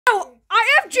Oh, I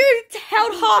have Jude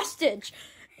held hostage.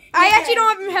 I actually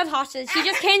don't have him held hostage. He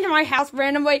just came to my house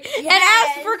randomly and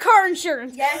asked for car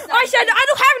insurance. Yes, I said, I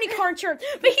don't have any car insurance.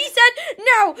 But he said,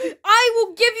 no, I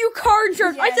will give you car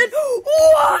insurance. Yes. I said,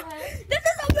 what? This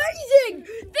is amazing.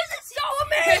 This is so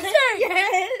amazing.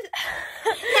 Yes.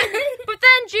 But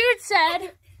then Jude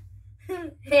said,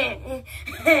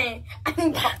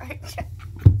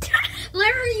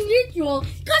 Liberty Mutual,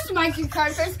 customize your car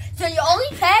insurance so you only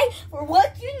pay for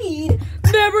what you need.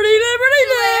 Liberty, liberty,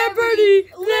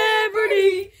 liberty,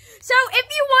 liberty. So if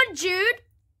you want Jude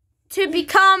to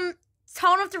become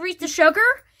tall enough to reach the sugar,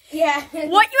 Yeah.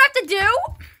 what you have to do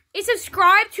is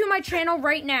subscribe to my channel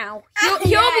right now.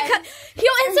 He'll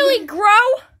instantly grow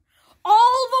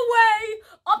all the way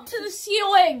up to the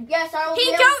ceiling. Yes, I will.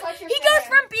 He goes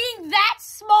from being that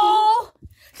small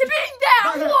to being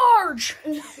that large.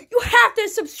 You have to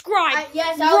subscribe.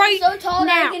 Yes, I right was so tall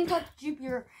now. that I can touch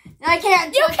Jupiter. I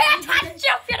can't. You can't touch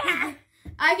Jupiter.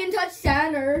 I can touch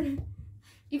Saturn.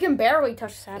 You can barely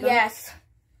touch Saturn. Yes.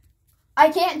 I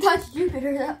can't touch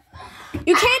Jupiter though.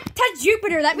 You can't touch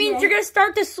Jupiter. That means you're gonna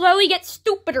start to slowly get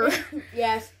stupider.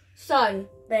 Yes. Sun.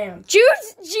 Bam.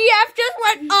 Jude's GF just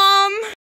went